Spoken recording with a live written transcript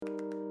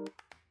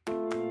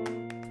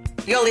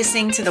You're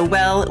listening to the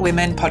Well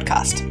Women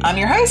podcast. I'm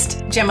your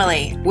host, Gemma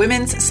Lee,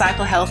 women's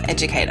cycle health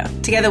educator.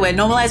 Together, we're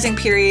normalizing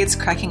periods,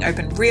 cracking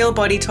open real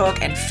body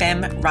talk, and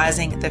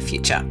fem-rising the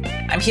future.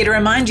 I'm here to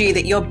remind you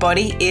that your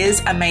body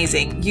is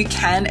amazing. You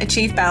can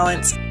achieve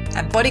balance,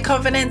 and body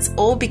confidence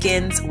all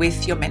begins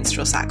with your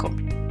menstrual cycle.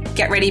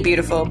 Get ready,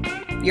 beautiful.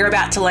 You're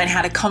about to learn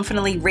how to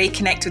confidently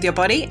reconnect with your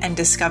body and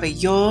discover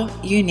your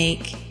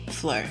unique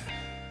flow.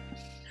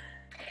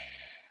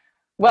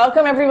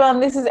 Welcome, everyone.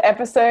 This is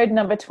episode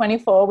number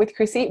 24 with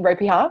Krissy,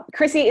 Ropiha.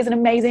 Krissy is an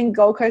amazing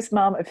Gold Coast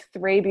mum of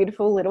 3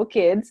 beautiful little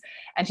kids,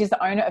 and she's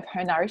the owner of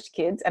Her Nourished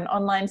Kids, an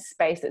online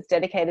space that's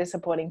dedicated to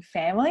supporting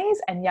families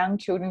and young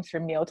children through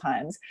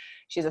mealtimes.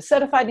 She's a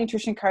certified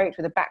nutrition coach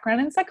with a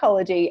background in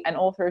psychology and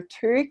author of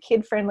 2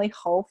 kid-friendly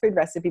whole food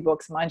recipe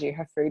books. Mind you,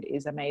 her food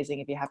is amazing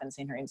if you haven't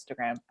seen her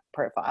Instagram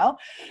profile.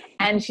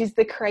 And she's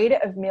the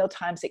creator of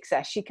Mealtime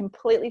Success. She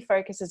completely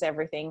focuses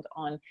everything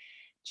on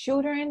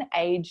children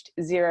aged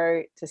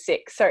 0 to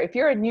 6. So if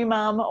you're a new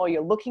mum or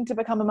you're looking to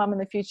become a mum in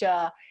the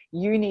future,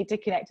 you need to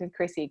connect with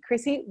Krissy.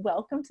 Krissy,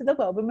 welcome to the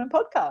Well Women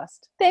podcast.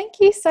 Thank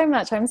you so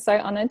much. I'm so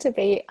honored to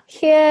be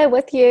here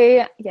with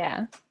you.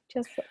 Yeah,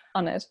 just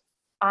honored.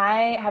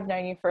 I have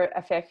known you for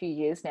a fair few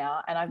years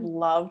now, and I've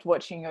loved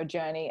watching your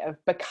journey of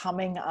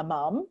becoming a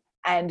mum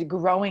and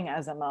growing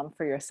as a mum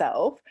for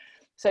yourself.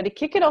 So to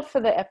kick it off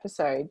for the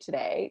episode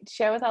today,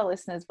 share with our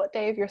listeners, what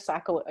day of your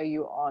cycle are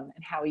you on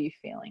and how are you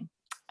feeling?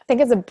 I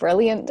think it's a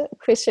brilliant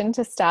question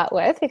to start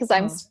with because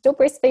I'm still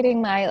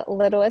breastfeeding my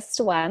littlest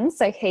one.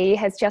 So he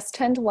has just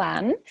turned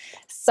 1.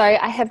 So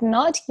I have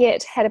not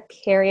yet had a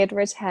period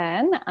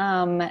return,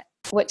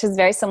 which is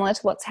very similar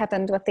to what's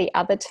happened with the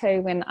other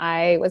 2 when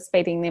I was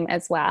feeding them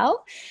as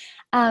well.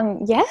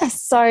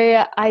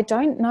 So I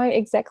don't know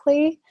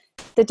exactly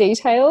the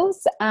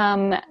details,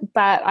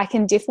 but I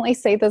can definitely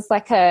see there's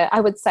I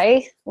would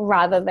say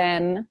rather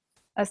than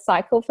a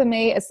cycle for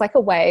me, it's like a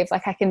wave.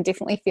 Like I can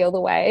definitely feel the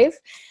wave.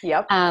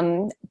 Yep.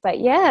 But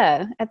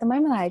yeah, at the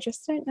moment I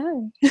just don't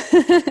know.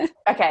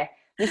 Okay,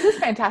 this is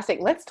fantastic.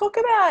 Let's talk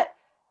about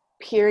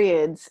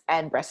periods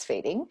and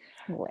breastfeeding,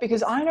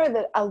 because I know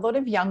that a lot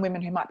of young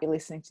women who might be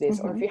listening to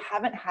this, or if you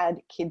haven't had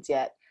kids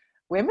yet,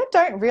 women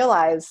don't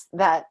realize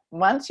that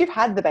once you've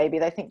had the baby,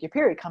 they think your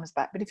period comes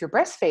back. But if you're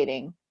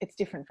breastfeeding, it's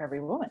different for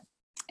every woman.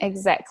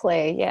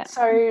 Exactly. Yeah.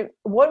 So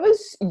what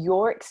was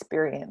your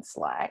experience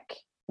like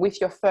with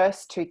your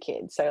first 2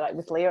 kids, so like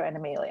with Leo and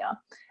Amelia,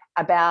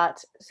 about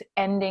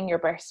ending your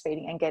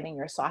breastfeeding and getting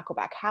your cycle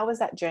back? How was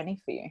that journey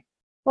for you?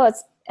 Well,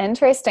 it's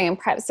interesting, and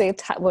perhaps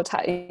we'll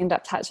end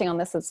up touching on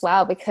this as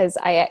well, because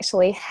I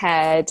actually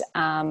had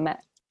an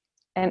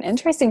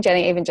interesting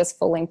journey even just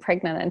falling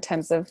pregnant in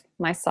terms of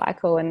my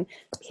cycle and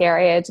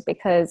period,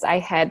 because I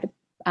had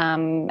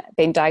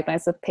been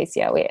diagnosed with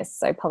PCOS,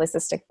 so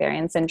polycystic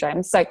ovarian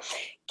syndrome. So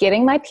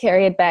getting my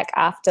period back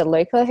after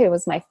Luca, who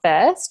was my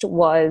first,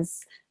 was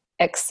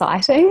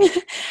exciting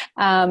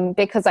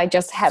because I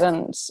just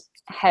hadn't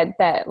had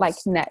that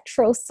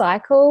natural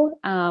cycle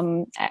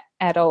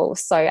at all.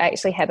 So I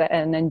actually had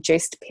an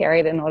induced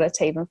period in order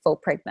to even fall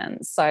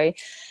pregnant. So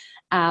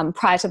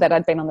prior to that,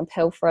 I'd been on the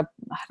pill for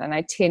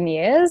 10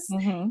 years,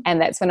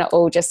 and that's when it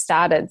all just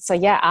started. So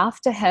yeah,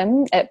 after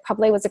him, it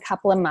probably was a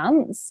couple of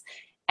months,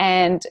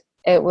 and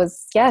it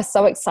was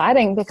so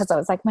exciting because I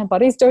was like, my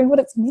body's doing what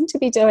it's meant to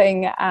be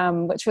doing,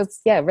 which was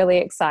really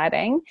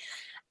exciting.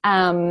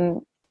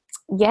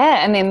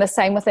 And then the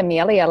same with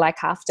Amelia,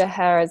 after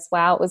her as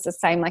well, it was the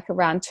same,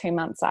 around 2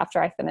 months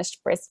after I finished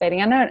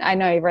breastfeeding. I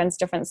know everyone's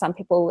different. Some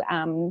people,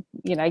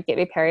 get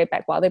their period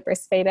back while they're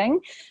breastfeeding.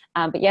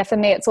 But yeah, for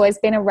me, it's always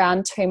been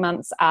around 2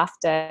 months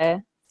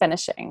after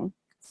finishing.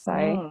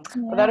 So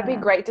Well, that'd be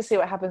great to see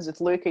what happens with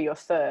Luca, your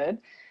third.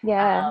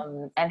 Yeah.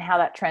 And how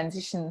that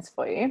transitions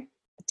for you.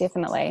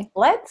 Definitely.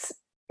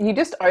 You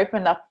just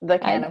opened up the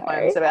can of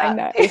worms about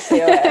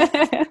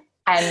PCOS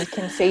and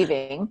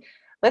conceiving.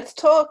 Let's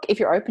talk, if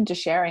you're open to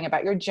sharing,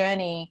 about your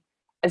journey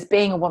as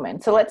being a woman.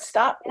 So let's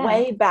start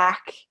way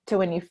back to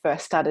when you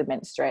first started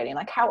menstruating.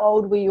 How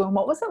old were you and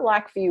what was it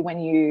like for you when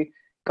you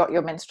got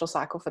your menstrual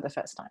cycle for the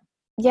first time?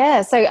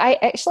 Yeah, so I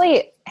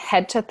actually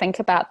had to think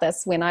about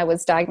this when I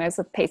was diagnosed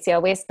with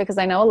PCOS, because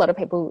I know a lot of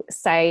people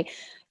say,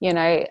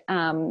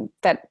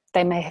 that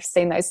they may have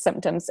seen those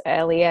symptoms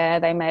earlier.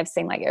 They may have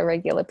seen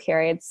irregular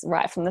periods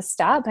right from the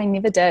start, but I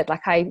never did.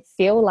 I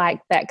feel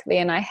like back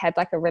then I had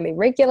a really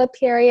regular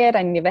period.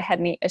 I never had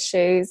any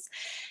issues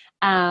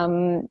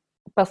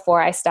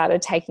before I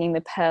started taking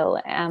the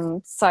pill.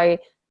 So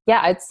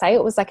yeah, I'd say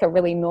it was a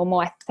really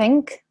normal, I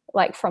think,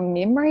 from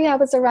memory, I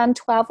was around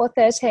 12 or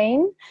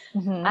 13.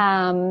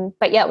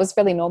 But yeah, it was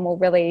really normal,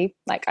 really.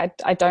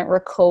 I don't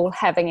recall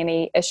having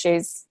any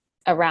issues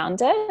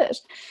around it.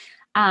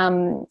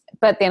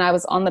 But then I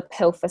was on the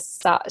pill for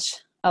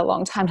such a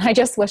long time.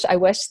 I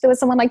wish there was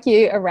someone like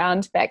you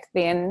around back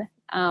then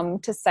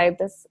to say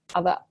there's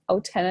other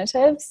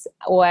alternatives,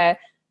 or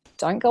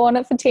don't go on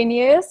it for 10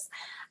 years.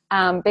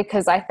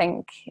 Because I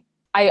think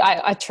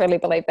I truly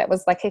believe that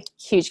was like a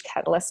huge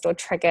catalyst or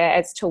trigger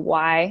as to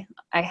why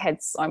I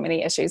had so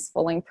many issues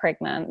falling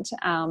pregnant,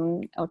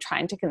 or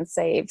trying to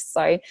conceive.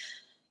 So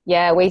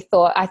yeah, I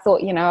thought,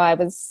 I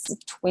was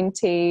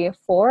 23,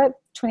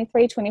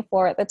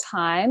 24 at the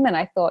time. And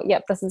I thought,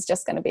 yep, this is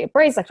just going to be a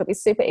breeze. Like, it'll be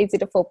super easy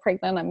to fall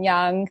pregnant. I'm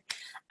young.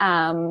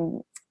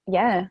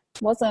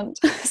 Wasn't.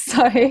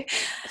 So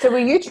were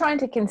you trying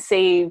to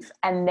conceive,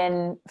 and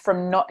then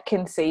from not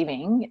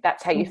conceiving,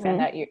 that's how you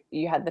found out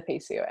you had the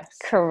PCOS?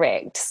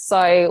 Correct.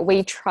 So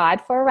we tried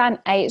for around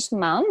 8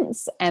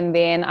 months, and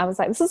then I was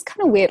like, this is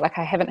kind of weird. Like,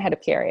 I haven't had a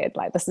period.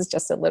 Like, this is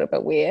just a little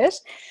bit weird.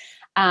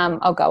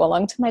 I'll go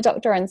along to my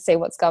doctor and see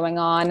what's going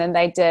on. And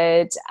they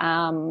did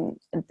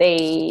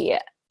the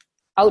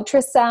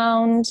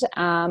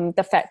ultrasound,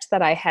 the fact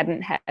that I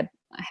hadn't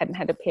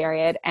had a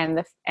period,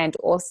 and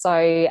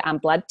also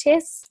blood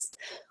tests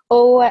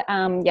all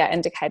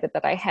indicated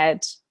that I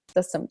had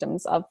the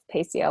symptoms of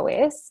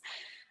PCOS.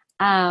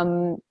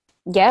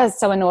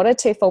 So in order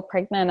to fall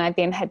pregnant, I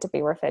then had to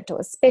be referred to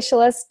a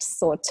specialist.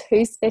 Saw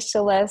 2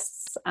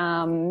 specialists.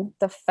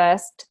 The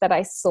first that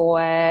I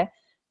saw,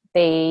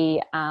 the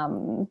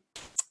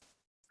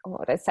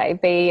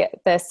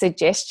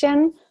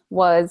suggestion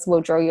was,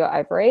 we'll drill your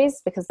ovaries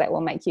because that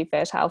will make you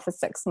fertile for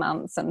 6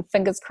 months, and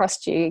fingers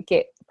crossed you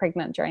get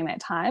pregnant during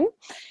that time.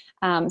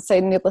 So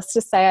needless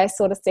to say, I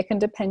sought a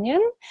second opinion.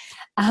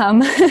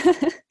 And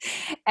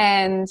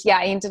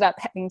I ended up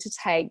having to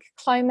take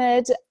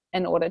Clomid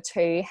in order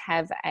to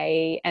have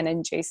an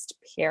induced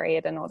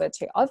period in order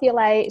to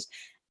ovulate.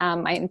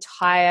 My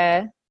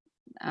entire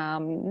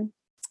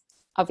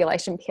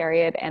ovulation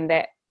period and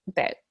that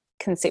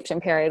conception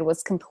period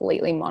was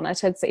completely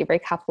monitored. So every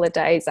couple of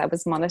days I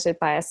was monitored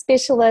by a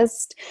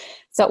specialist.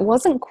 So it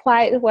wasn't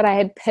quite what I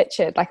had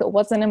pictured. Like, it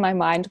wasn't in my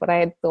mind what I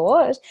had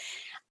thought.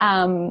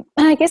 And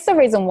I guess the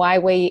reason why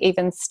we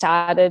even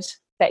started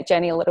that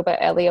journey a little bit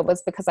earlier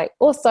was because I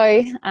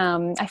also,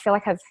 I feel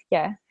like I've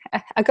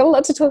got a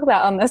lot to talk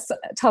about on this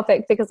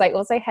topic, because I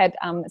also had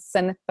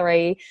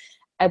SYN3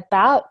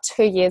 about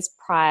 2 years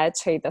prior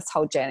to this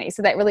whole journey.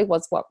 So that really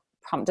was what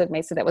prompted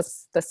me. So that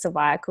was the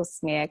cervical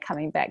smear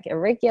coming back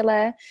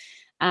irregular,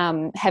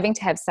 having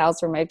to have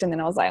cells removed. And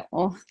then I was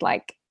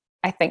like,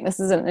 I think this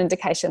is an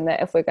indication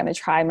that if we're going to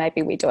try,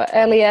 maybe we do it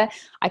earlier.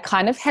 I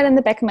kind of had in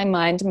the back of my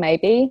mind,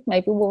 maybe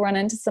we'll run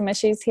into some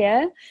issues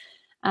here.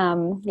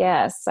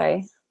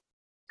 So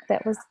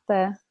that was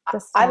the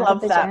start. I love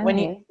of the that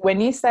journey. when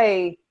you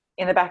say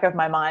in the back of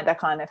my mind, I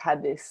kind of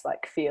had this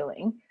like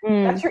feeling.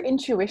 That's your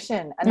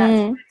intuition, and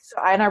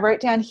and I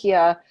wrote down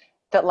here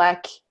that,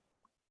 like,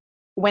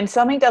 when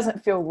something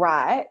doesn't feel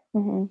right,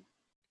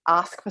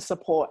 ask for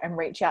support and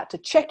reach out to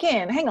check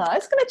in. Hang on, I'm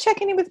just going to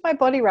check in with my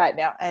body right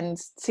now and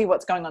see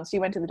what's going on. So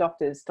you went to the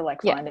doctors to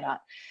find out.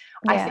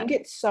 I think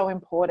it's so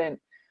important.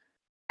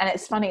 And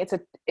it's funny,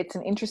 it's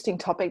an interesting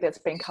topic that's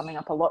been coming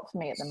up a lot for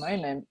me at the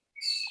moment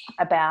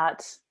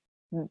about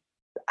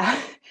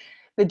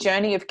the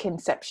journey of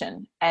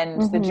conception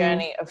and the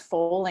journey of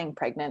falling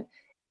pregnant.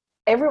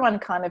 Everyone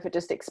kind of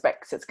just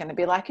expects it's going to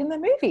be like in the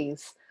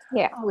movies.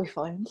 Yeah. Oh, we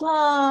fall in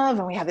love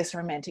and we have this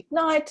romantic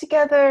night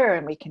together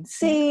and we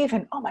conceive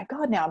and, oh my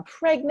God, now I'm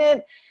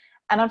pregnant.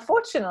 And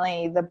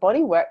unfortunately, the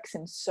body works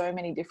in so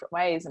many different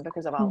ways. And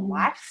because of our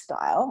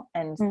lifestyle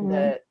and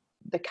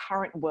the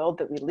current world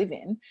that we live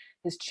in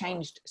has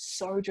changed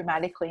so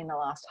dramatically in the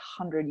last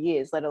 100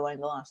 years, let alone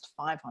the last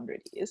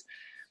 500 years,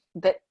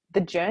 that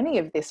the journey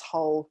of this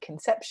whole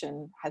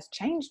conception has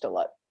changed a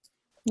lot.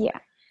 Yeah.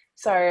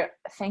 So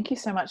thank you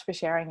so much for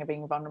sharing and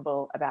being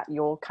vulnerable about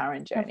your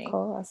current journey. Of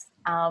course.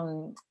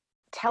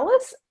 Tell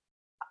us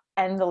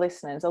and the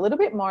listeners a little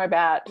bit more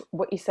about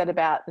what you said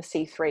about the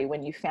C3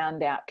 when you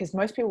found out, because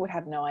most people would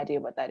have no idea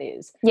what that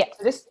is. Yeah.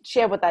 So just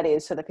share what that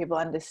is so that people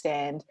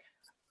understand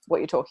what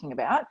you're talking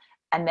about.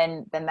 And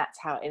then that's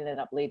how it ended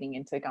up leading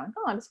into going,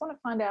 I just want to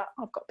find out,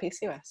 I've got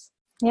PCOS.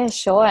 Yeah,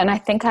 sure. And I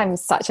think I'm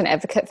such an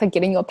advocate for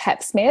getting your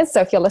pap smears. So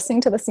if you're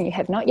listening to this and you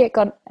have not yet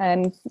got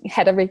and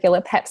had a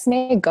regular pap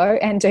smear, go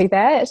and do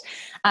that,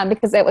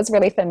 because that was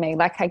really for me.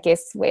 Like, I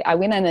guess I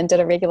went in and did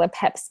a regular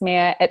pap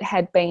smear. It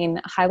had been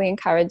highly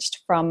encouraged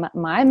from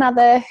my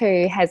mother,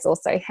 who has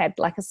also had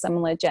like a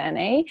similar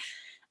journey.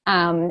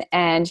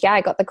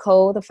 I got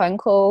the phone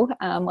call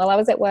while I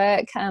was at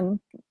work.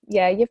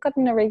 You've got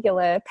an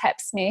irregular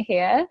pap smear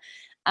here.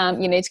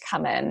 You need to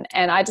come in.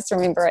 And I just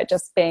remember it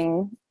just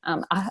being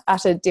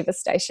utter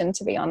devastation,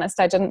 to be honest.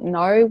 I didn't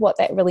know what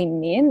that really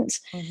meant.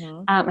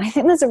 I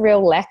think there's a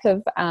real lack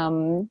of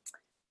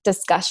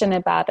discussion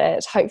about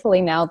it.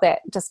 Hopefully now that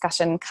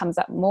discussion comes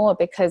up more,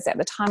 because at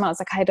the time I was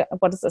like,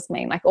 what does this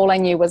mean? Like, all I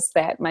knew was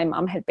that my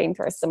mum had been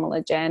through a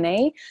similar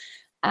journey.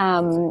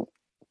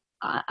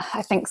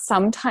 I think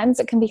sometimes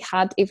it can be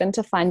hard even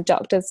to find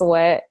doctors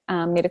or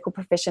medical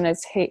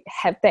professionals who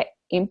have that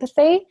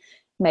empathy,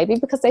 maybe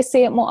because they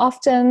see it more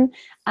often,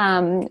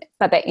 but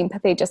that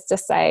empathy just to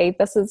say,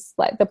 this is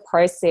like the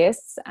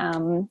process.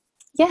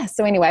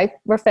 So anyway,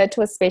 referred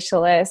to a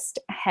specialist,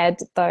 had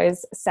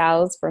those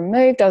cells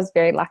removed. I was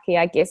very lucky,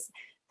 I guess,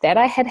 that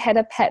I had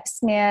a pap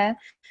smear.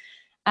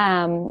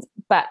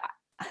 But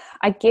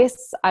I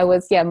guess I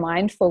was,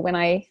 mindful when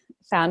I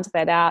found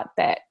that out,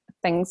 that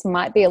things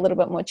might be a little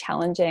bit more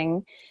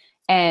challenging,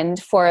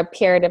 and for a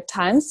period of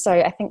time. So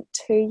I think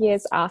 2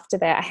 years after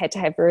that, I had to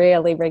have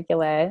really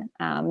regular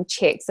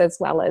checks as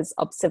well as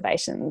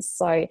observations.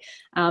 So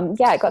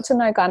I got to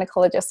know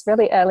gynecologists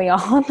really early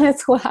on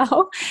as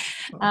well.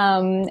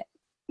 And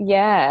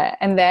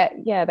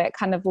that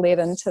kind of led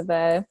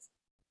into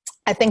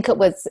I think it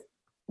was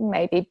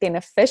maybe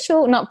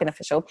not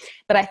beneficial,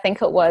 but I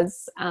think it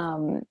was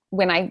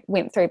when I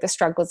went through the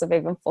struggles of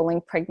even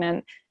falling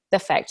pregnant, the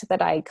fact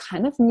that I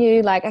kind of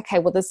knew, like, okay,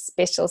 well, there's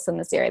specialists in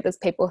this area. There's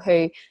people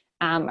who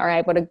are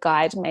able to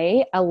guide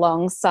me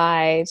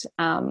alongside.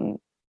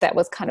 That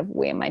was kind of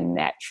where my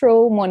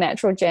more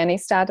natural journey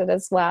started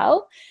as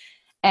well.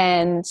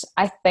 And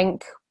I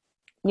think,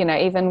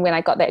 even when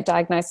I got that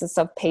diagnosis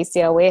of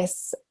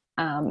PCOS,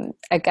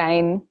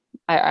 again,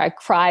 I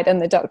cried in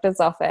the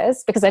doctor's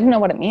office because I didn't know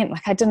what it meant.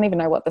 Like, I didn't even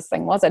know what this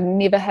thing was. I'd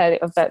never heard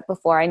of it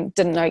before. I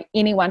didn't know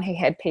anyone who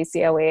had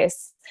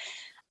PCOS.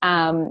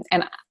 And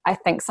I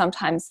think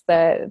sometimes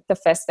the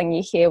first thing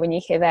you hear when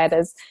you hear that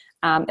is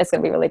it's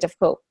going to be really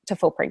difficult to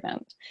fall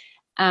pregnant.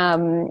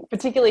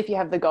 Particularly if you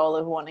have the goal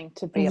of wanting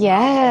to be a mum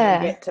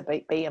and you get to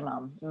be a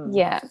mum.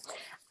 Yeah.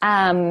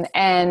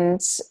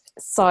 And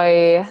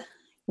so,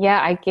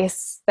 I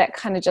guess that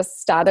kind of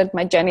just started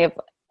my journey of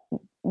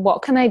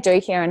what can I do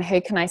here and who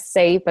can I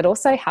see, but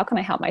also how can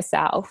I help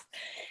myself?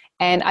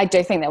 And I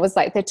do think that was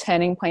like the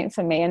turning point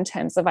for me in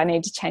terms of I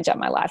need to change up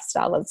my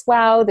lifestyle as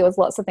well. There was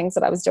lots of things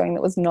that I was doing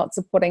that was not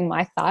supporting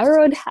my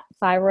thyroid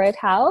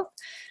health.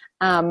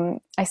 I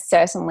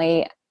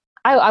certainly,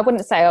 I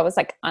wouldn't say I was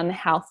like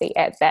unhealthy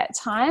at that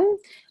time,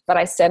 but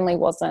I certainly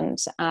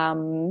wasn't,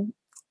 I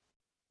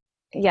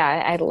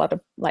ate a lot of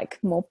like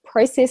more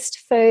processed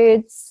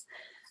foods.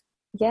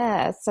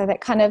 So that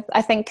kind of,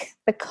 I think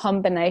the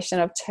combination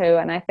of two,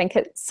 and I think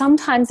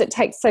sometimes it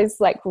takes those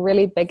like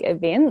really big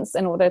events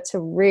in order to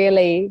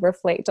really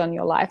reflect on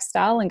your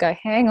lifestyle and go,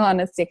 hang on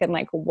a second,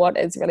 like what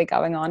is really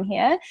going on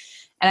here?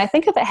 And I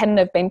think if it hadn't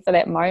have been for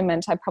that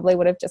moment, I probably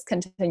would have just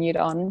continued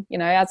on.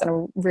 I was in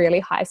a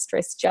really high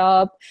stress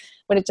job,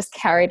 would have just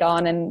carried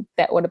on, and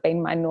that would have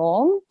been my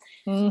norm.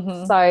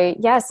 Mm-hmm.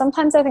 So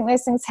sometimes I think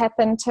those things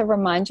happen to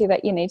remind you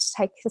that you need to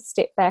take a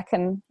step back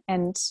and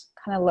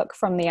kind of look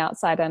from the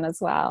outside in as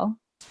well.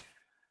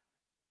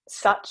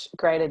 Such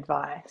great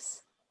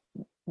advice.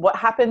 What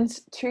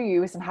happens to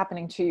you isn't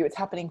happening to you, it's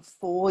happening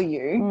for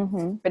you.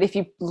 Mm-hmm. But if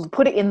you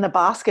put it in the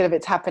basket of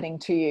it's happening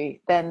to you,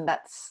 then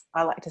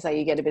I like to say,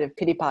 you get a bit of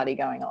pity party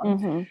going on.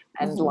 Mm-hmm.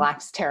 And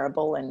life's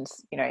terrible and,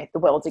 the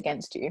world's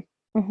against you.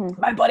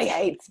 Mm-hmm. My body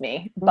hates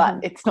me, but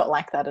it's not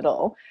like that at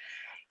all.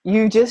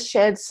 You just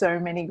shared so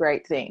many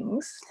great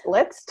things.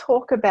 Let's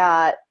talk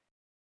about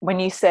when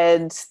you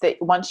said that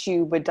once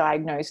you were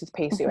diagnosed with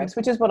PCOS,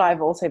 which is what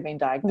I've also been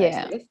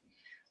diagnosed with,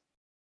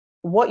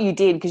 what you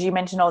did, because you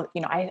mentioned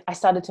I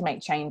started to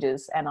make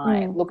changes and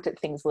I looked at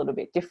things a little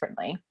bit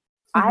differently.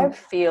 I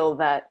feel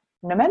that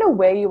no matter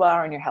where you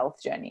are on your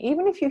health journey,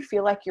 even if you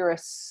feel like you're a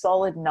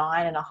solid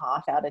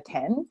 9.5 out of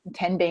 10,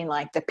 10 being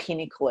like the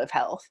pinnacle of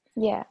health.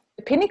 Yeah.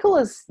 The pinnacle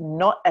is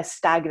not a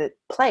stagnant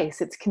place.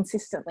 It's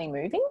consistently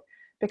moving.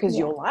 Because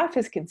your life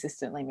is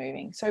consistently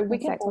moving. So we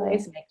can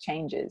always make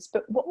changes.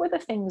 But what were the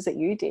things that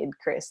you did,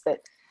 Kriss,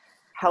 that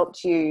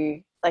helped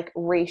you like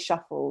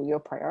reshuffle your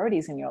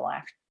priorities in your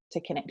life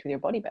to connect with your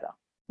body better?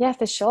 Yeah,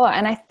 for sure.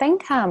 And I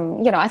think,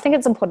 I think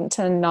it's important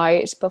to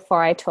note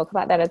before I talk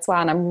about that as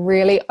well, and I'm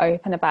really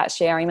open about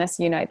sharing this,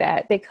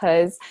 that,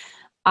 because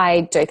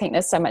I do think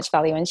there's so much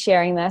value in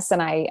sharing this.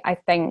 And I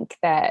think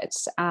that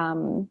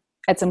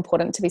it's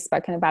important to be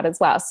spoken about as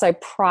well. So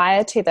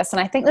prior to this, and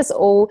I think this it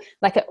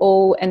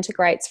all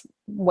integrates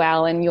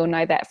well, and you'll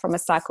know that from a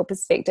cycle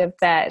perspective,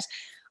 that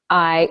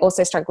I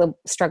also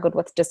struggled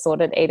with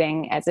disordered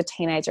eating as a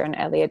teenager and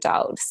early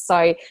adult.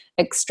 So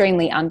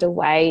extremely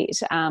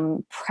underweight,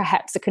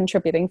 perhaps a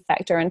contributing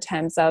factor in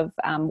terms of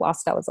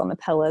whilst I was on the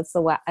pill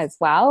as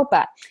well,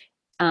 but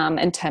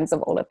in terms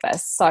of all of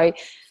this. So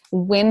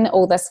when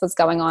all this was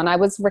going on, I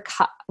was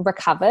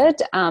recovered,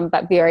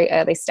 but very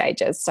early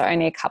stages. So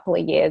only a couple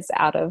of years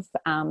out of,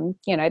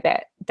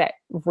 that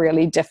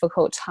really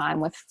difficult time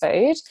with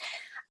food.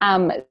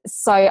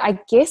 So I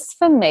guess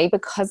for me,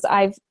 because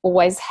I've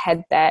always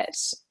had that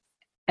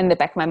in the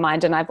back of my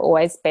mind, and I've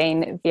always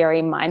been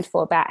very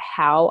mindful about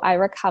how I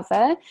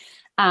recover,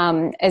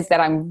 is that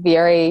I'm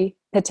very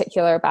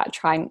particular about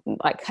trying,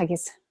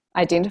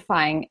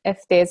 identifying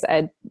if there's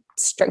a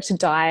strict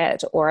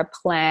diet or a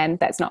plan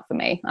that's not for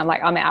me.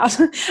 I'm out.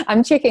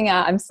 I'm checking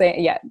out. I'm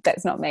saying,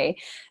 that's not me.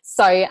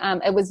 So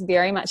it was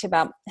very much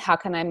about how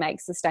can I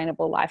make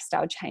sustainable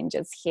lifestyle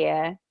changes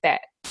here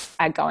that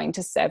are going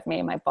to serve me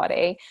and my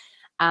body.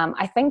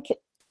 I think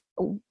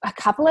a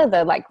couple of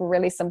the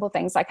really simple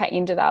things, I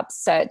ended up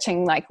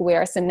searching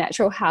where are some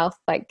natural health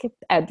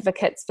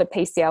advocates for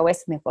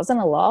PCOS, and there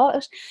wasn't a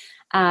lot.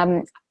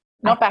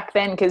 Not back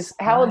then, because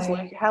how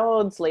No.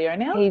 old's Leo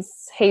now?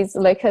 He's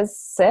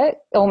Luca's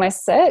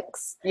almost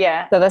 6.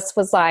 Yeah. So this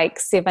was like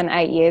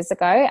 7-8 years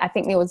ago. I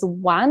think there was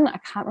one, I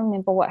can't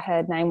remember what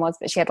her name was,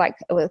 but she had like,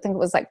 I think it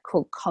was like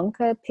called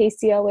Conquering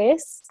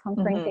PCOS.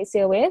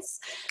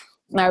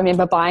 And I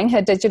remember buying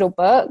her digital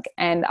book,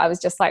 and I was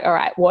just like, all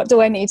right, what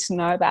do I need to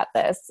know about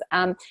this?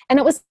 And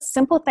it was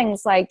simple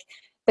things like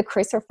the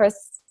cruciferous,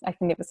 I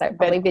can never say it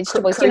properly,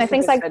 vegetables,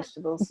 things like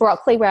vegetables.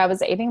 Broccoli, where I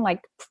was eating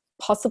like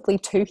possibly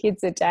 2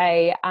 heads a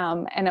day.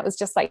 And it was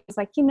just like,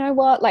 you know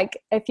what,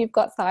 like if you've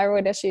got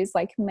thyroid issues,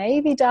 like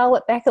maybe dial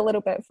it back a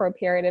little bit for a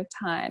period of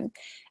time.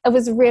 It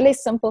was really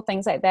simple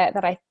things like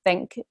that I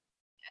think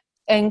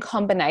in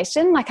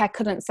combination, like I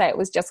couldn't say it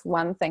was just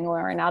one thing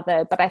or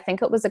another, but I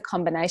think it was a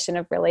combination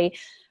of really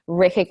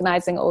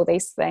recognizing all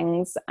these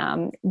things.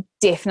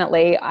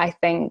 Definitely, I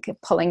think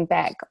pulling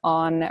back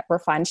on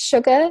refined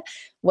sugar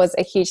was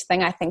a huge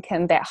thing. I think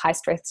in that high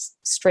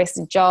stress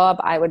job,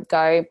 I would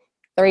go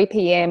 3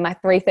 p.m., my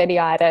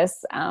 3:30itis,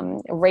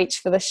 reach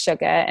for the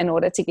sugar in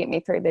order to get me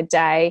through the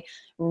day,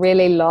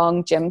 really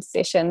long gym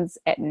sessions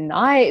at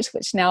night,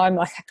 which now I'm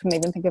like, I couldn't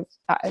even think of,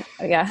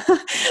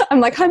 I'm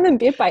like, I'm in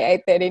bed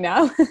by 8:30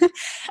 now.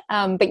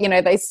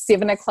 But, those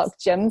 7 o'clock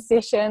gym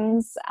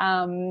sessions,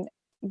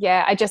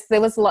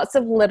 there was lots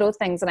of little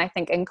things. And I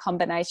think in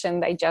combination,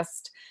 they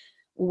just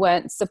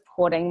weren't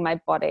supporting my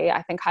body.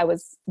 I think I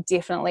was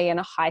definitely in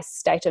a high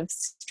state of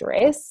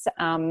stress,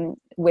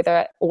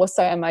 whether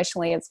also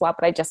emotionally as well,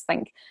 but I just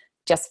think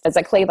just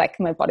physically, like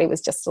my body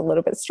was just a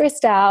little bit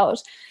stressed out.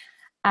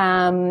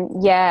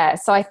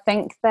 So I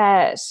think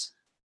that,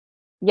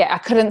 I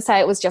couldn't say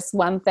it was just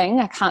one thing.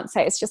 I can't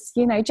say it's just,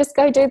 just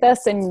go do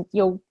this and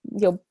you'll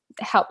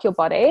help your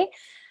body.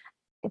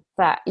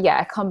 But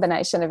a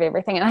combination of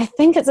everything. And I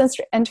think it's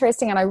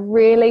interesting, and I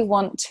really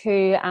want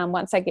to,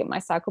 once I get my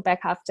cycle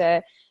back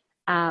after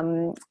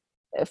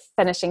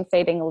finishing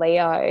feeding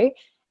Leo,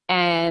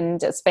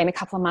 and it's been a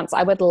couple of months,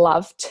 I would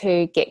love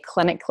to get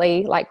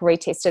clinically like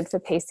retested for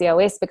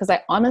PCOS, because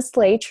I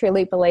honestly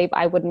truly believe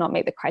I would not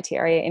meet the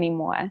criteria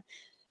anymore.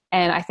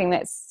 And I think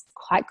that's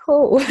quite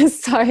cool.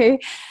 So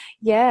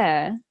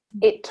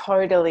it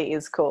totally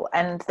is cool.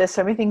 And there's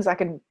so many things I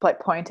can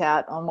like point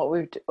out on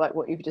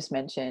what you've just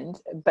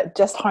mentioned, but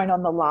just hone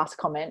on the last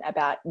comment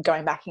about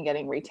going back and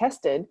getting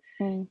retested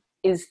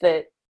is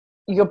that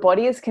your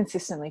body is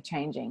consistently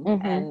changing,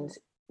 and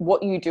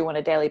what you do on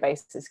a daily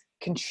basis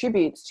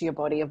contributes to your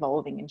body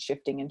evolving and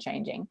shifting and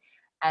changing.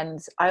 And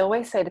I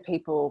always say to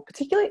people,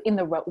 particularly in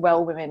the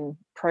Well Women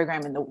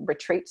program and the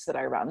retreats that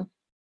I run,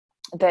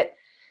 that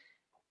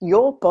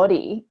your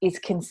body is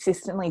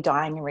consistently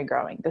dying and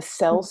regrowing. The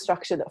cell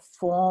structure that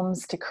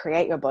forms to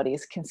create your body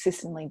is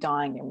consistently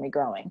dying and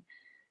regrowing.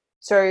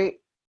 So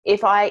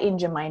if I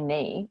injure my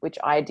knee, which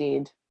I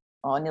did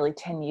nearly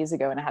 10 years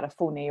ago, and I had a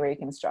full knee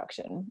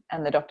reconstruction,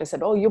 and the doctor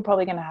said, you're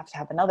probably going to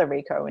have another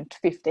reco in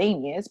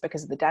 15 years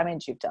because of the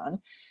damage you've done.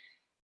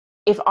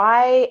 If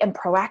I am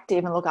proactive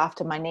and look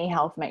after my knee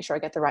health, make sure I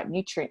get the right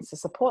nutrients to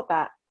support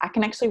that, I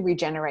can actually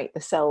regenerate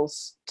the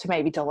cells to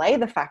maybe delay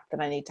the fact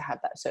that I need to have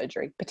that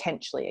surgery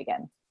potentially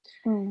again.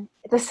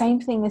 The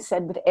same thing is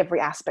said with every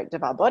aspect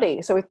of our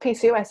body. So with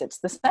PCOS, it's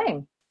the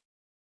same.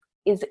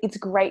 It's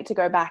great to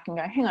go back and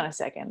go, hang on a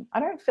second, I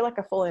don't feel like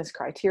I fall in this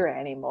criteria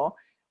anymore.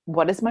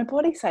 What does my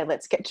body say?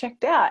 Let's get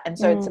checked out. And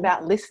so it's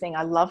about listening.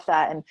 I love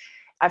that. And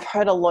I've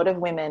heard a lot of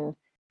women,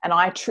 and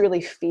I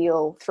truly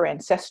feel through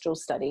ancestral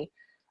study,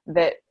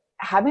 that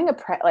having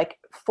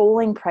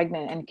falling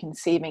pregnant and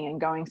conceiving and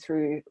going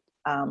through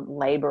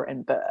labor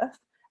and birth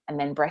and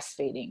then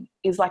breastfeeding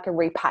is like a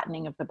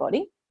repatterning of the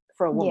body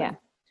for a woman.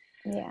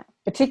 Yeah.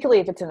 Particularly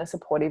if it's in a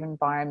supportive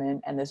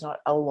environment and there's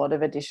not a lot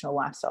of additional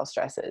lifestyle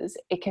stresses,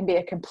 it can be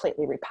a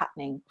completely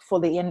repatterning for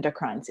the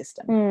endocrine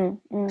system.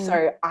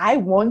 So I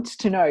want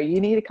to know, you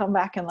need to come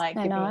back and give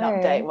me an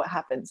update what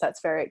happens. That's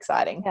very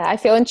exciting. I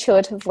feel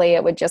intuitively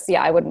it would just,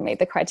 I wouldn't meet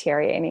the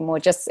criteria anymore,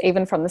 just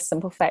even from the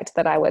simple fact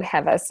that I would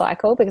have a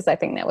cycle, because I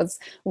think that was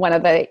one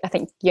of I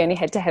think you only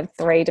had to have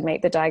 3 to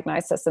meet the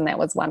diagnosis, and that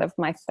was one of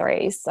my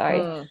 3.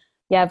 So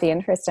it'd be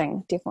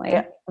interesting, definitely.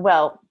 Yeah.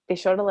 Well, be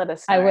sure to let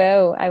us know.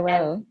 I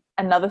will.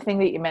 And another thing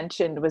that you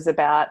mentioned was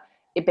about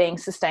it being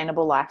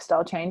sustainable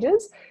lifestyle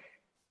changes.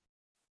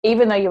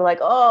 Even though you were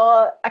like,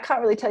 I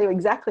can't really tell you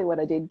exactly what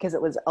I did because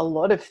it was a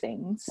lot of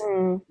things.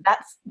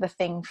 That's the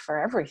thing for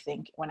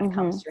everything when it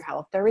comes to your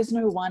health. There is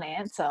no one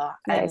answer.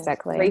 Yeah,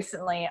 exactly.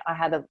 Recently, I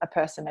had a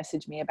person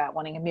message me about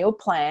wanting a meal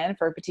plan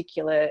for a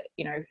particular,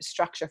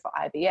 structure for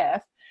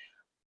IVF.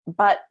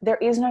 But there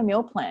is no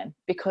meal plan,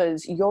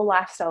 because your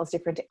lifestyle is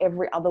different to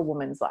every other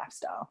woman's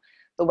lifestyle.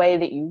 The way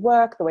that you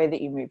work, the way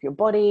that you move your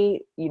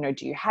body,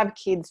 do you have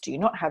kids? Do you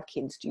not have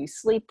kids? Do you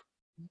sleep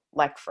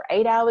for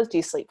 8 hours? Do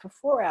you sleep for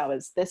 4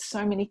 hours? There's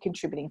so many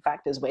contributing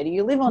factors. Where do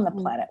you live on the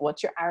planet?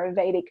 What's your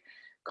Ayurvedic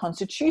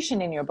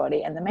constitution in your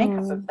body and the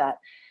makeup of that?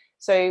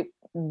 So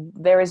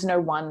there is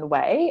no one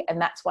way, and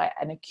that's why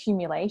an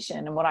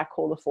accumulation and what I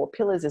call the 4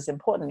 pillars is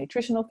important: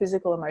 nutritional,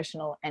 physical,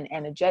 emotional, and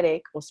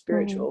energetic or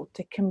spiritual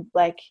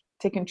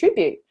to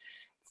contribute.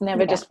 It's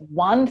never just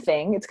one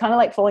thing. It's kind of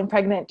like falling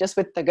pregnant just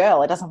with the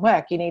girl. It doesn't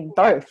work. You need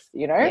both,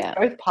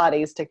 both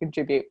parties to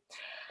contribute.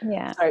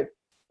 Yeah. So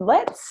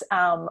let's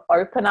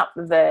open up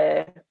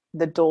the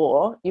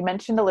door. You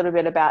mentioned a little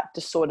bit about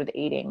disordered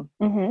eating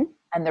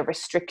and the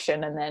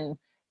restriction, and then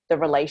the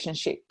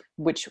relationship,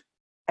 which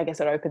I guess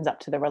it opens up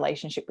to the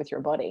relationship with your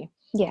body.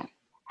 Yeah.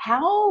 I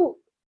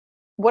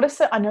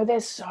know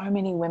there's so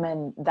many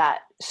women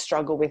that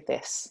struggle with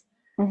this,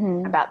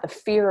 about the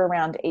fear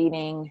around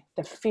eating,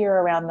 the fear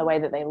around the way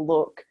that they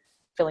look,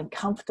 feeling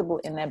comfortable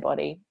in their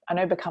body. I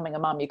know becoming a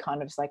mum, you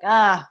kind of just like,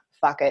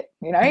 fuck it.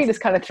 You just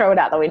kind of throw it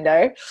out the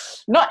window.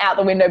 Not out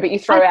the window, but you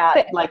throw out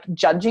like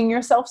judging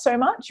yourself so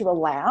much. You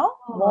allow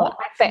more.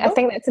 I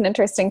think that's an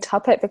interesting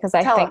topic, because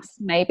I think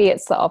maybe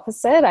it's the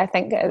opposite. I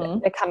think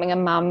becoming a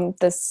mum,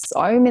 there's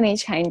so many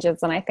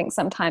changes, and I think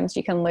sometimes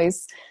you can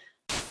lose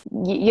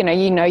you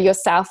know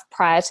yourself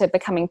prior to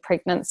becoming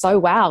pregnant so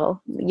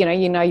well, you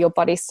know your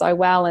body so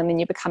well, and then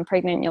you become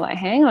pregnant and you're like,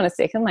 hang on a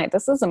second, like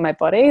this isn't my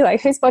body,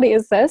 like whose body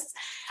is this?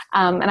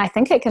 And I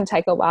think it can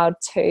take a while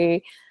to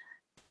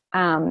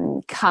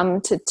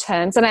come to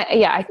terms, and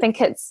I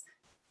think it's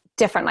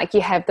different, like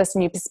you have this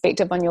new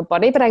perspective on your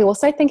body, but I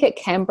also think it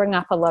can bring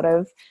up a lot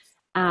of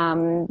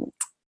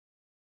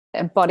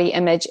body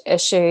image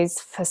issues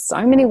for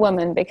so many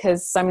women,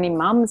 because so many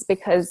mums,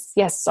 because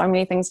yes, so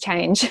many things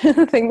change.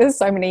 I think there's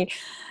so many,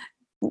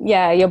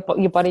 your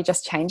body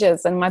just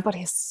changes, and my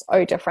body is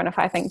so different. If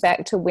I think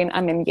back to when,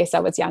 yes, I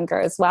was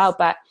younger as well,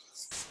 but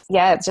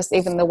it's just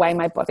even the way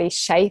my body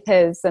shape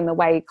is and the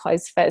way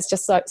clothes fit is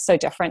just so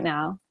different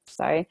now.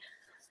 So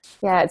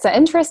it's an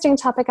interesting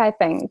topic, I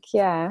think.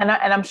 And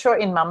I'm sure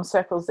in mum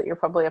circles that you're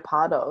probably a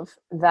part of,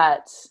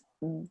 that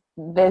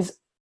there's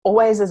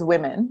always, as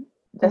women,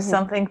 there's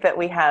something that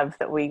we have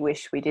that we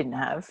wish we didn't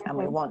have, and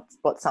we want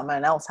what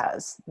someone else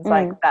has. It's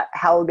like that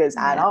Helga's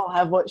ad, I'll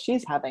have what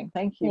she's having.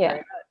 Thank you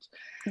very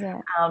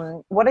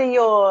much. What are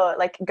your,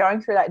 like,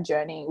 going through that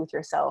journey with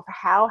yourself,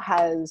 how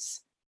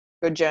has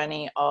your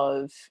journey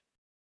of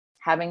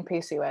having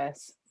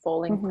PCOS,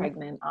 falling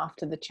pregnant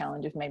after the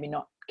challenge of maybe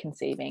not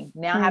conceiving,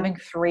 now having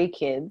 3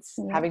 kids,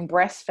 having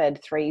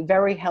breastfed 3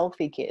 very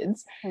healthy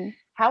kids,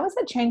 how has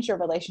that changed your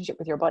relationship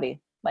with your body?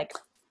 Like,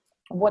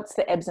 what's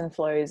the ebbs and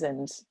flows,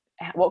 and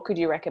what could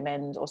you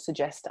recommend or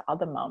suggest to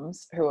other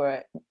mums who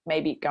are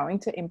maybe going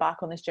to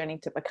embark on this journey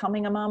to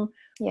becoming a mum?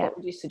 What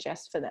would you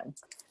suggest for them?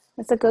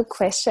 That's a good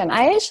question.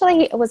 I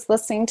actually was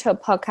listening to a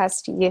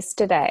podcast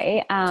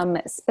yesterday,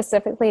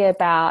 specifically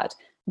about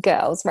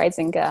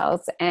raising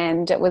girls,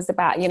 and it was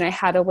about,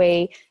 how do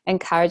we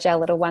encourage our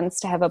little ones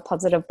to have a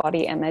positive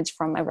body image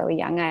from a really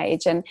young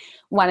age. And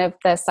one of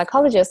the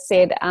psychologists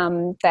said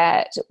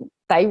that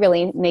they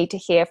really need to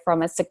hear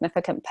from a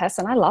significant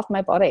person, I love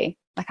my body.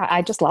 Like,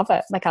 I just love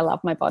it. Like, I love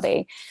my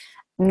body.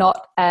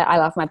 Not I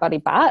love my body,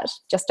 but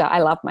just I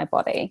love my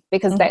body,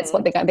 because that's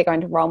what they're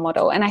going to role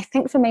model. And I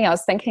think for me, I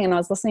was thinking, and I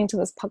was listening to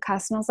this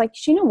podcast, and I was like,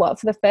 you know what?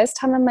 For the first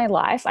time in my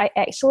life,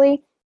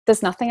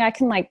 there's nothing I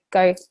can like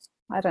go,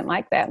 I don't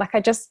like that. Like,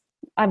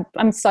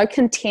 I'm so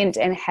content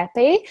and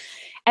happy.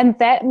 And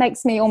that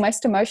makes me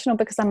almost emotional,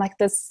 because I'm like,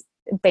 there's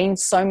been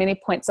so many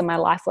points in my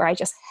life where I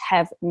just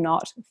have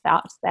not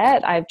felt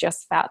that. I've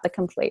just felt the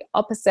complete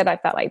opposite. I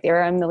felt like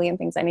there are a million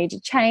things I need to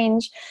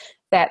change,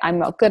 that I'm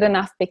not good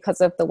enough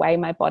because of the way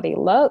my body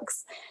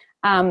looks.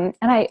 And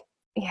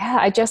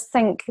I just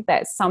think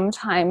that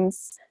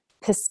sometimes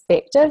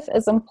perspective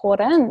is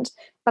important,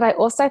 but I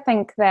also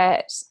think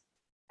that,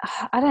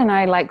 I don't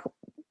know, like,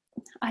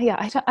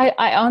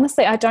 I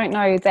honestly, I don't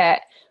know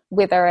that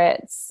whether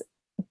it's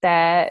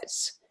that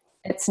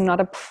it's not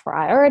a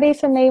priority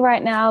for me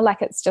right now.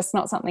 Like, it's just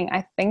not something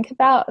I think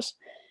about.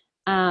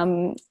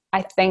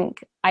 I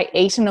think I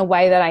eat in a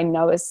way that I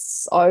know is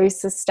so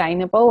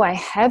sustainable. I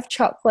have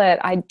chocolate.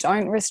 I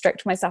don't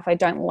restrict myself. I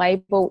don't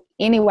label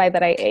any way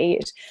that I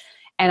eat.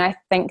 And I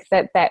think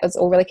that is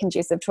all really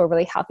conducive to a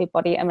really healthy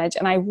body image.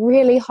 And I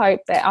really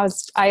hope that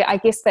I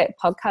guess that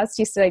podcast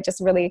yesterday just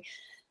really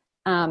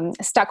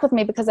stuck with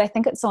me, because I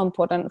think it's so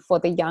important for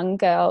the young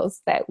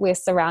girls that we're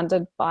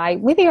surrounded by,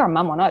 whether you're a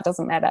mum or not, it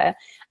doesn't matter.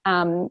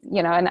 And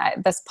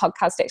this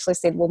podcast actually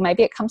said, well,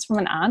 maybe it comes from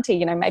an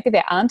auntie, maybe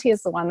their auntie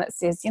is the one that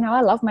says,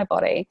 I love my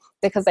body,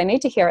 because they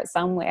need to hear it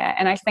somewhere.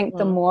 And I think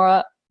the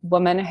more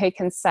women who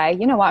can say,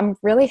 I'm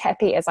really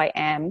happy as I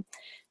am,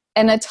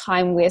 in a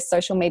time where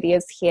social media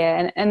is here,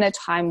 and in a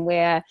time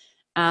where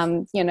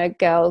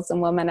girls and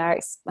women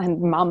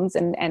and mums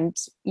and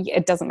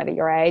it doesn't matter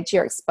your age,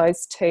 you're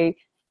exposed to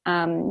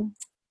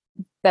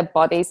the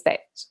bodies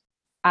that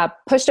are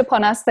pushed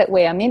upon us that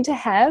we are meant to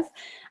have.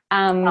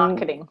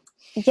 Marketing.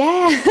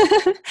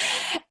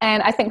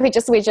 And I think we're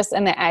just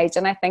in that age,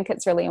 and I think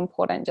it's really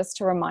important just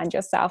to remind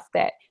yourself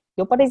that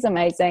your body's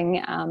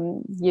amazing.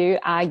 You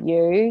are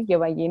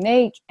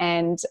unique,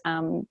 and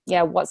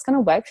what's going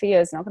to work for you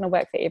is not going to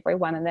work for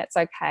everyone, and that's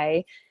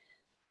okay.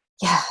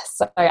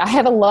 So I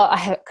have a lot.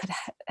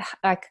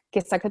 I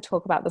guess I could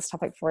talk about this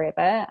topic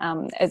forever.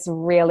 It's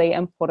really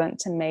important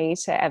to me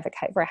to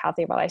advocate for a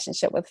healthy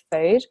relationship with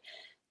food,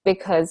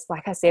 because,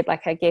 like I said,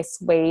 I guess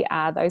we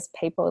are those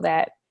people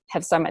that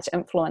have so much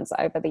influence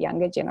over the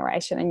younger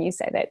generation. And you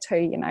say that too,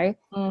 you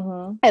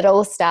know, it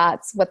all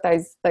starts with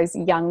those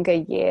younger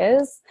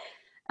years.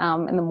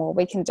 And the more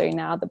we can do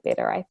now, the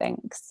better, I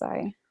think. So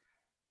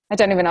I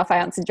don't even know if I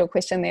answered your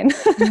question then.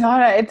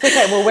 No, it's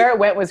okay. Well, where it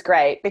went was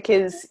great,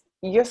 because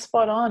you're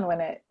spot on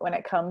when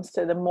it comes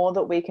to the more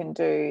that we can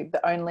do,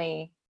 the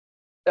only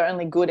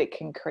good it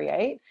can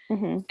create.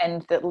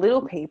 And that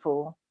little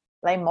people,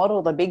 they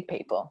model the big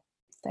people.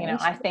 You know,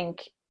 I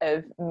think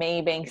of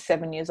me being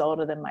 7 years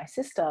older than my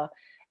sister,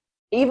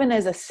 even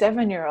as a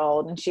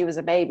 7-year-old and she was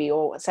a baby,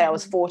 or say I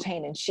was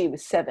 14 and she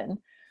was 7,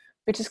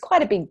 which is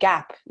quite a big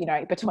gap, you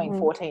know, between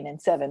 14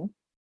 and 7,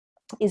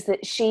 is that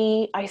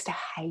I used to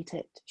hate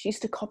it. She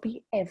used to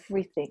copy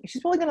everything.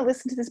 She's probably going to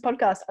listen to this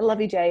podcast. I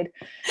love you, Jade.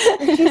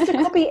 She used to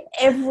copy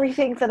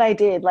everything that I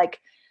did. Like,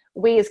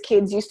 we as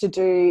kids used to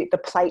do the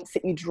plates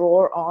that you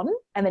draw on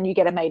and then you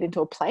get it made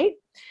into a plate.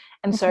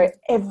 And so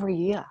every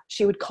year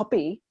she would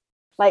copy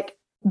like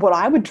what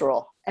I would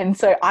draw. And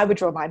so I would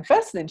draw mine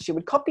first, and then she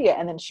would copy it,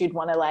 and then she'd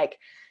want to like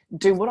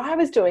do what I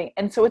was doing.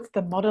 And so it's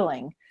the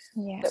modeling.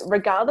 That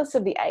regardless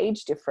of the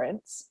age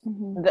difference,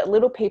 that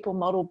little people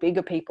model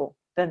bigger people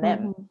than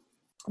them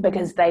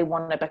because they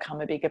want to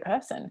become a bigger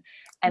person.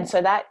 And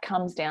so that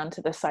comes down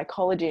to the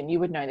psychology, and you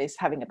would know this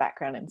having a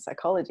background in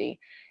psychology,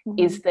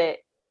 is that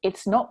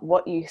it's not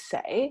what you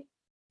say,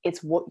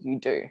 it's what you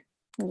do.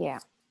 Yeah,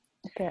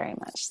 very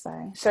much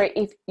so. So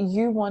if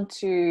you want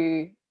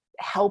to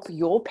help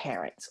your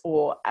parents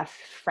or a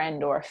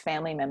friend or a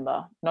family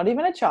member, not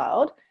even a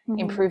child,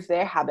 improve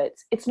their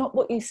habits, it's not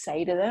what you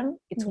say to them,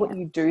 it's what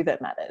you do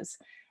that matters.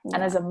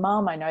 And as a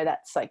mom, I know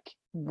that's like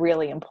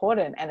really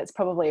important, and it's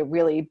probably a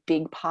really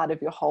big part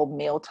of your whole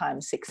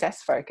mealtime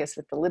success focus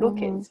with the little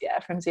kids,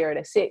 from 0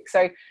 to 6.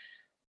 So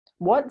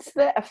what's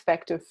the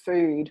effect of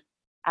food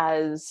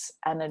as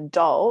an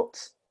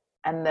adult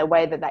and the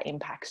way that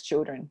impacts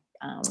children?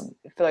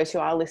 For those who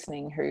are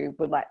listening who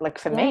would like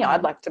for me,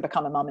 I'd like to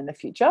become a mum in the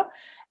future,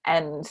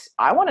 and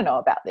I want to know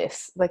about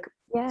this. Like,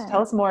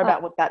 tell us more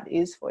about what that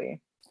is for you.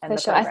 For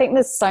sure. I think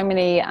there's so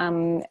many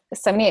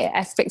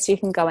aspects you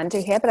can go into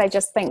here, but I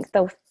just think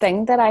the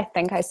thing that I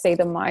think I see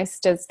the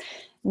most is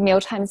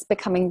mealtimes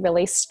becoming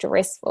really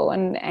stressful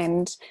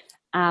and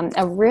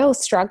a real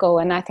struggle.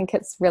 And I think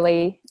it's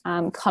really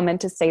common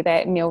to see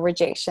that meal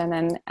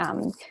rejection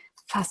and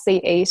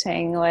fussy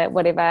eating or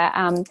whatever.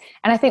 And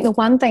I think the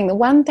one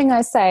thing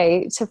I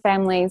say to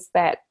families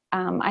that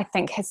I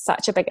think has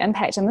such a big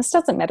impact, and this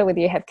doesn't matter whether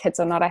you have kids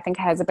or not, I think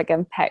it has a big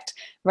impact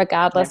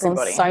regardless on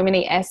so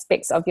many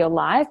aspects of your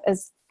life,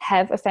 is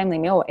have a family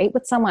meal, eat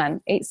with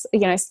someone.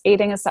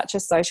 Eating is such a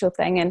social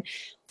thing, and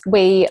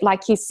we,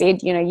 like you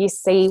said, you know, you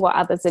see what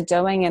others are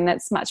doing, and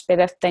it's much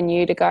better than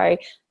you to go,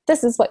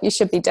 this is what you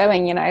should be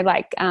doing, you know,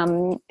 like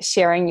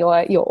sharing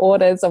your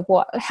orders of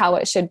how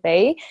it should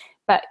be.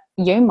 But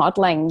you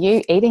modeling,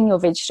 you eating your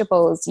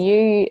vegetables,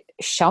 you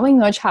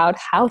showing your child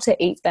how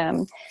to eat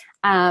them,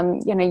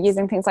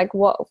 using things like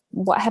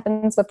what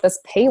happens with this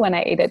pea when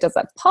I eat it? Does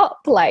it pop?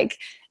 Like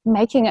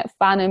making it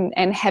fun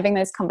and having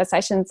those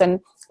conversations. And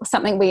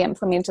something we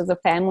implement as a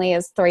family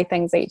is 3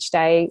 things each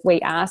day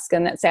we ask,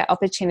 and it's our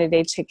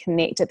opportunity to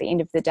connect at the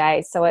end of the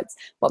day. So it's,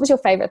 what was your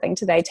favorite thing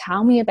today?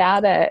 Tell me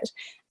about it.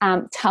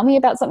 Tell me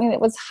about something that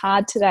was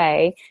hard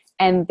today.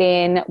 And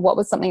then what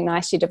was something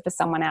nice you did for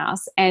someone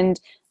else? And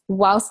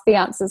whilst the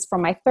answers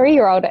from my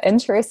 3-year-old are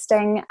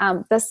interesting,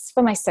 this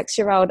for my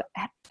 6-year-old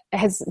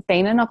has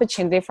been an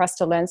opportunity for us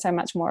to learn so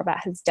much more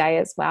about his day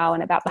as well,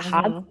 and about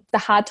the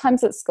hard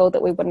times at school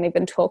that we wouldn't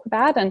even talk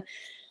about. And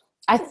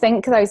I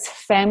think those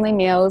family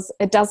meals,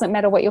 it doesn't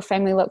matter what your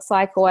family looks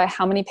like or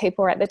how many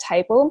people are at the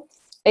table,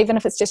 even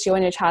if it's just you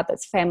and your child,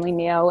 that's family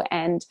meal,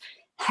 and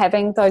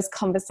having those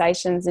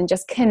conversations and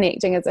just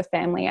connecting as a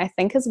family, I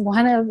think is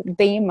one of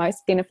the most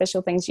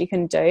beneficial things you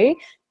can do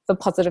for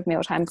positive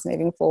meal times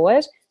moving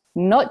forward.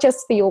 Not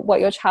just for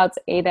what your child's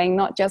eating,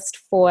 not just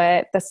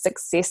for the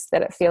success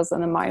that it feels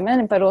in the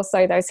moment, but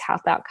also those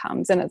health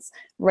outcomes. And it's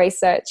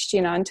researched,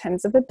 you know, in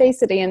terms of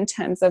obesity, in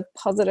terms of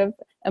positive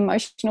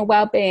emotional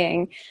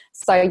well-being.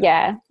 So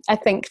yeah, I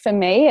think for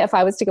me, if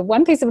I was to give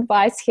one piece of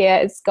advice here,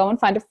 is go and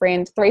find a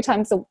friend 3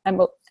 times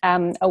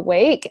a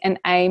week and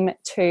aim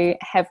to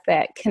have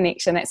that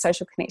connection, that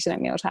social connection at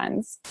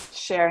mealtimes.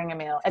 Sharing a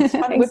meal. It's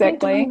funny, we've been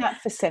doing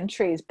that for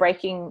centuries,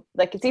 breaking,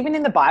 like it's even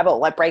in the Bible,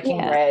 like breaking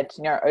bread,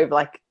 you know, over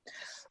like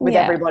with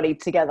everybody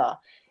together,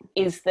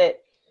 is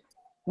that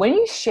when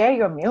you share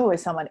your meal with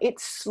someone, it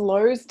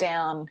slows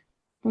down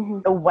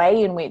the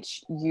way in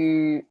which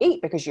you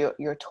eat, because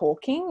you're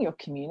talking, you're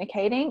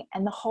communicating,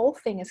 and the whole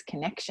thing is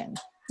connection.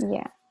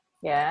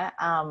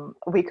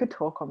 We could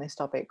talk on this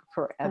topic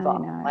forever.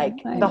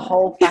 The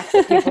whole fact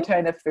that people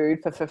turn to food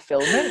for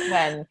fulfillment,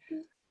 when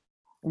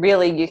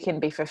really you can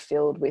be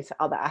fulfilled with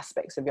other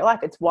aspects of your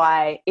life. It's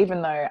why,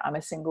 even though I'm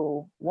a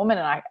single woman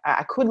and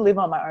I could live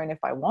on my own if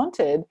I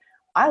wanted,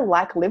 I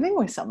like living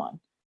with someone.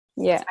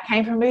 I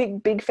came from a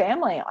big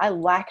family. I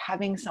like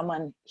having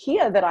someone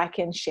here that I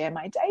can share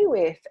my day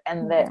with,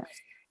 and that,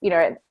 you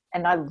know,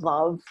 and I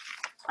love,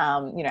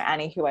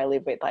 Annie, who I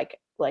live with, like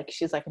like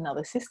she's like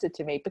another sister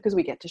to me because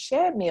we get to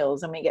share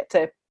meals and we get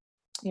to,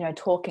 you know,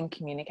 talk and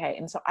communicate.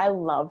 And so I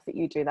love that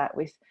you do that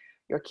with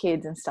your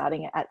kids and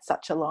starting it at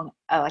such a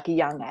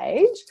young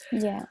age.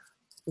 Yeah.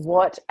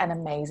 What an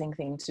amazing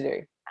thing to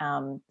do.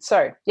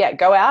 So yeah,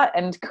 go out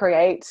and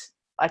create,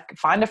 like,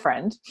 find a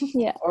friend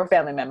or a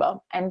family member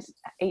and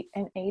eat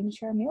and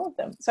share a meal with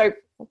them. So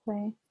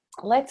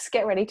let's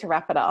get ready to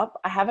wrap it up.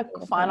 I have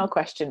a final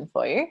question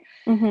for you.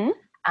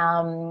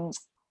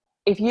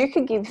 If you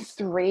could give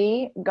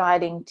 3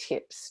 guiding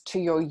tips to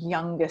your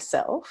younger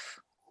self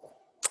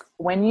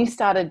when you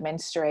started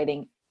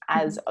menstruating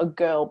as a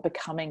girl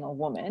becoming a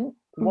woman,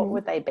 what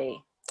would they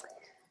be?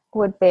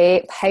 Would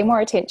be pay more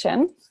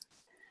attention,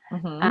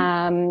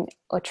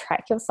 or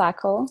track your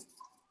cycle.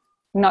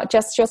 Not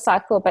just your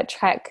cycle, but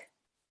track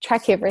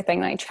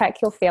everything, like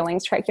track your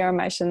feelings, track your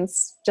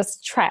emotions,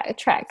 just track,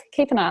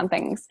 keep an eye on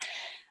things.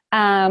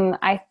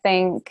 I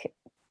think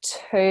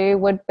 2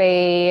 would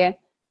be,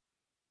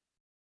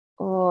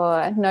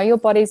 know your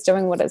body's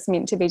doing what it's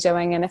meant to be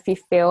doing. And if you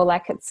feel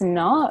like it's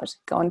not,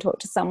 go and talk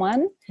to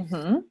someone.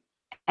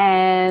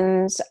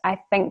 And I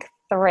think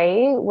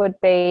 3 would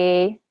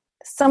be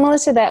similar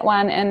to that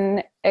one,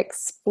 and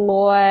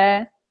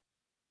explore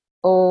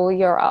all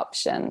your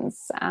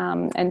options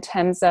in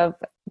terms of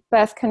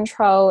birth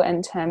control,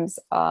 in terms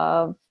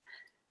of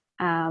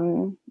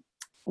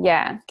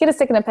get a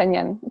second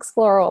opinion,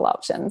 explore all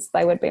options.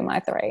 They would be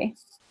my 3.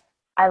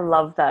 I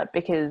love that,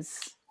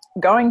 because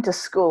going to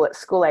school at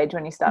school age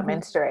when you start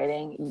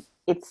menstruating,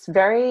 it's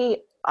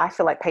very, I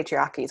feel like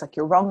patriarchy. It's like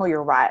you're wrong or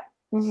you're right.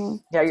 You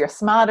know, you're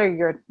smart or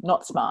you're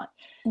not smart.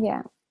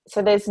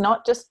 So there's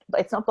not just,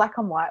 it's not black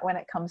and white when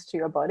it comes to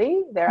your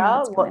body. There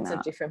are lots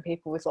of different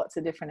people with lots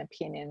of different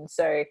opinions.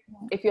 So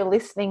if you're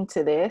listening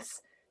to this,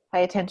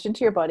 pay attention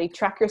to your body,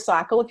 track your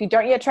cycle. If you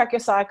don't yet track your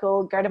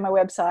cycle, go to my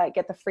website,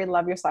 get the free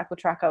Love Your Cycle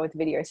tracker with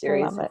video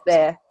series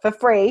there for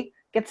free.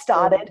 Get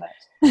started.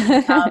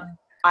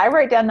 I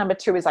wrote down number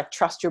 2 is like,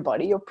 trust your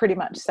body. You're pretty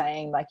much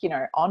saying, like, you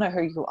know, honor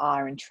who you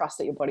are and trust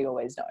that your body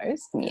always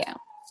knows.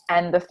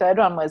 And the 3rd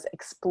one was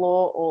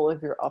explore all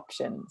of your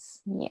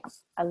options.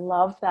 I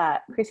love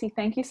that. Krissy,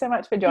 thank you so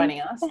much for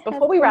joining us.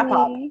 Before we wrap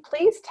up,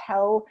 please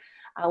tell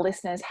our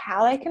listeners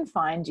how they can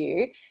find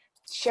you.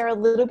 Share a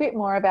little bit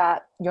more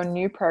about your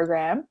new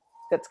program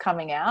that's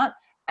coming out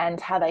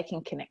and how they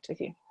can connect with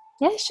you.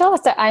 Yeah, sure.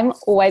 So I'm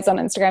always on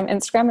Instagram.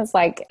 Instagram is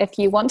like, if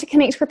you want to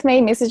connect with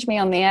me, message me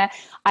on there.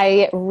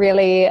 I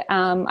really,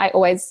 I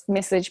always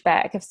message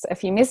back.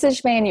 If you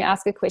message me and you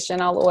ask a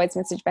question, I'll always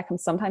message back. I'm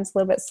sometimes a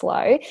little bit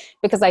slow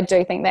because I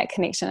do think that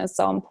connection is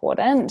so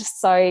important.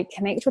 So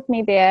connect with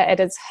me there. It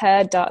is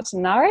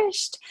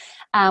her.nourished.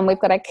 We've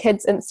got our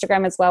kids'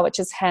 Instagram as well, which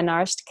is Her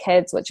Nourished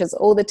Kids, which is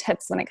all the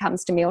tips when it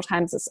comes to meal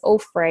times. It's all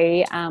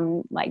free.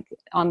 Like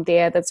on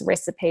there, there's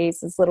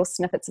recipes, there's little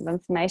snippets of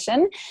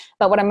information.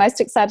 But what I'm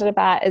most excited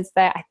about is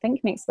that I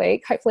think next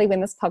week, hopefully when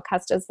this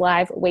podcast is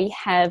live, we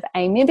have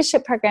a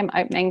membership program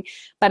opening,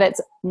 but it's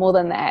more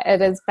than that.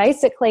 It is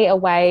basically a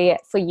way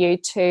for you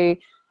to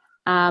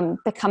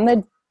become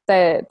the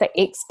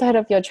expert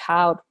of your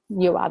child.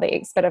 You are the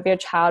expert of your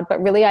child,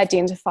 but really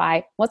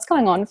identify what's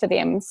going on for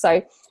them.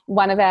 So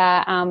one of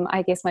our,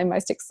 I guess my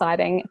most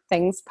exciting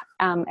things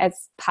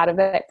as part of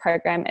that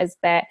program is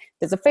that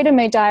there's a food and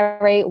mood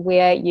diary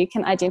where you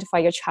can identify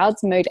your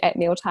child's mood at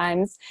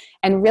mealtimes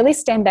and really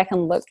stand back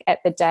and look at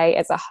the day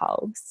as a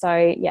whole.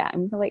 So yeah,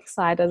 I'm really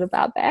excited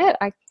about that.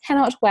 I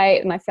cannot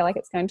wait, and I feel like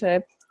it's going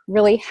to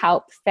really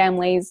help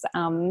families,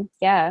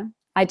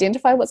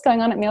 identify what's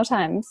going on at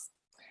mealtimes.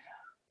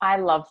 I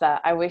love that.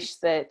 I wish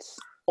that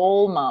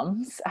all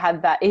mums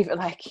had that, even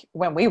like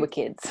when we were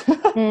kids.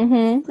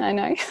 I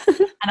know.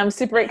 And I'm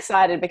super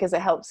excited because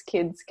it helps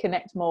kids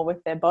connect more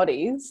with their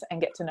bodies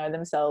and get to know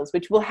themselves,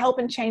 which will help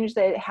and change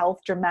their health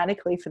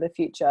dramatically for the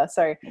future.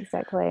 So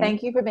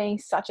thank you for being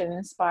such an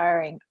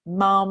inspiring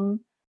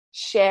mum,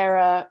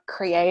 sharer,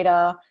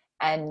 creator,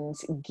 and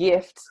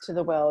gift to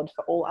the world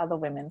for all other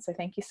women. So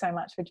thank you so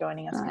much for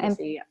joining us,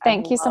 Krissy.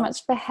 Thank you so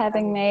much for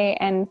having me,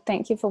 and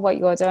thank you for what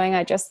you're doing.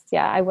 I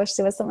wish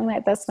there was something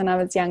like this when I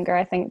was younger.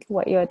 I think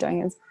what you're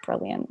doing is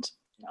brilliant.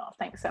 Oh,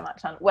 thanks so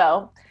much, hon.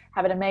 Well,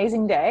 have an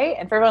amazing day.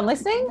 And for everyone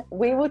listening,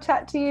 we will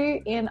chat to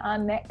you in our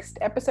next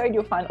episode.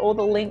 You'll find all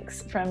the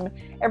links from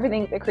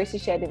everything that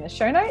Krissy shared in the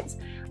show notes.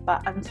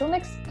 But until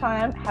next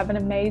time, have an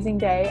amazing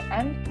day,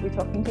 and we're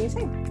talking to you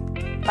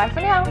soon. Bye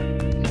for now.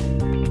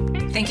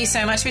 Thank you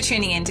so much for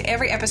tuning in to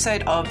every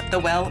episode of the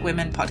Well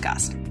Women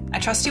podcast. I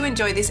trust you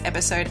enjoyed this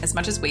episode as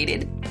much as we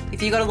did.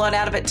 If you got a lot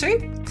out of it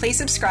too, please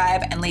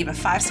subscribe and leave a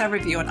 5-star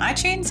review on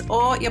iTunes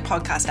or your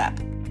podcast app.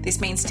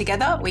 This means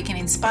together we can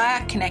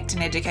inspire, connect,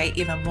 and educate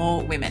even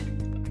more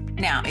women.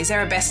 Now, is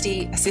there a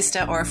bestie, a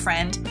sister, or a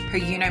friend who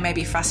you know may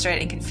be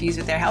frustrated and confused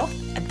with their health?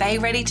 Are they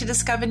ready to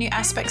discover new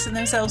aspects of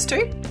themselves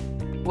too?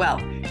 Well,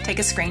 take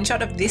a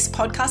screenshot of this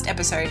podcast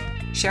episode,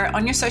 share it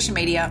on your social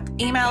media,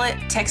 email it,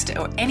 text it,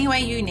 or any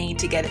way you need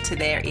to get it to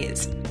their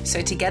ears.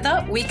 So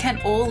together we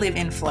can all live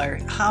in flow,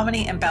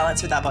 harmony, and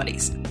balance with our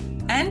bodies.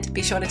 And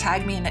be sure to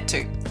tag me in it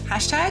too.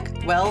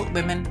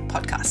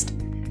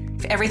 #WellWomenPodcast.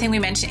 For everything we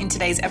mentioned in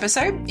today's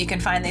episode, you can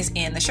find this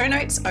in the show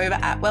notes over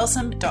at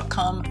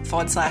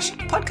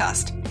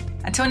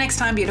wellsome.com/podcast. Until next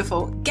time,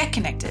 beautiful, get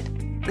connected,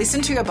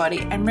 listen to your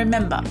body, and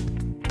remember,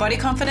 body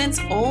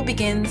confidence all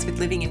begins with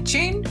living in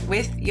tune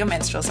with your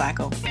menstrual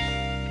cycle.